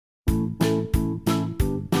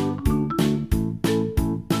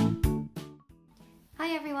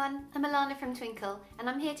Hi everyone, I'm Alana from Twinkl and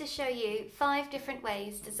I'm here to show you 5 different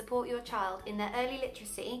ways to support your child in their early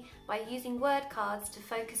literacy by using word cards to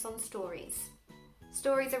focus on stories.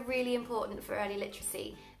 Stories are really important for early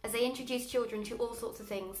literacy as they introduce children to all sorts of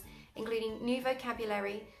things, including new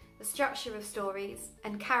vocabulary, the structure of stories,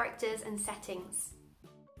 and characters and settings.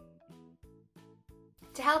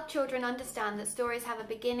 To help children understand that stories have a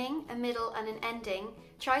beginning, a middle and an ending,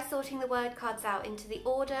 try sorting the word cards out into the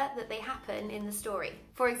order that they happen in the story.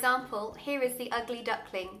 For example, here is The Ugly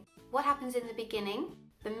Duckling. What happens in the beginning,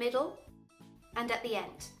 the middle, and at the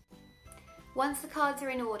end? Once the cards are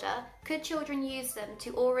in order, could children use them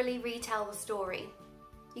to orally retell the story?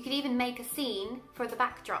 You could even make a scene for the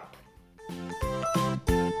backdrop.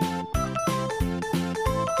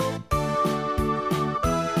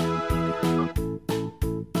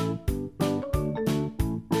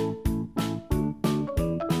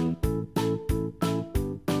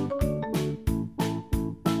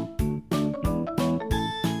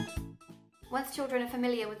 Once children are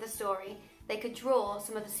familiar with the story, they could draw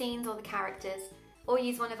some of the scenes or the characters, or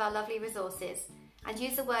use one of our lovely resources, and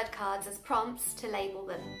use the word cards as prompts to label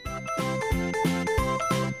them.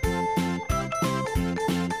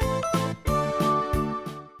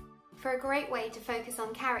 For a great way to focus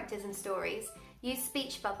on characters and stories, use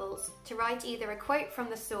speech bubbles to write either a quote from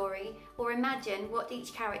the story or imagine what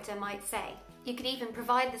each character might say. You could even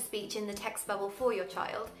provide the speech in the text bubble for your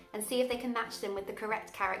child and see if they can match them with the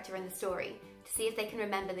correct character in the story, to see if they can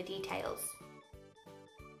remember the details.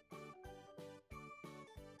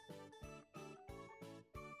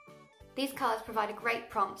 These cards provide a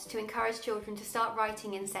great prompt to encourage children to start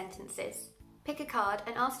writing in sentences. Pick a card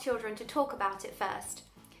and ask children to talk about it first.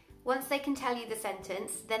 Once they can tell you the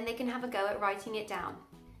sentence, then they can have a go at writing it down.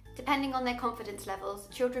 Depending on their confidence levels,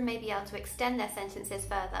 children may be able to extend their sentences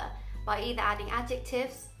further by either adding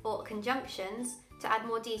adjectives or conjunctions to add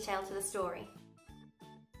more detail to the story.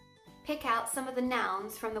 Pick out some of the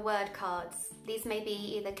nouns from the word cards. These may be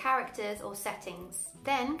either characters or settings.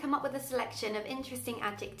 Then come up with a selection of interesting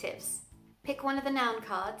adjectives. Pick one of the noun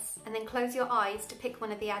cards and then close your eyes to pick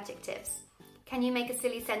one of the adjectives. Can you make a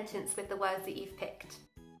silly sentence with the words that you've picked?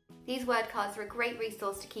 These word cards are a great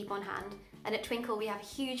resource to keep on hand, and at Twinkl we have a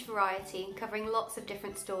huge variety covering lots of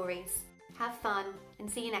different stories. Have fun and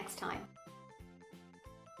see you next time.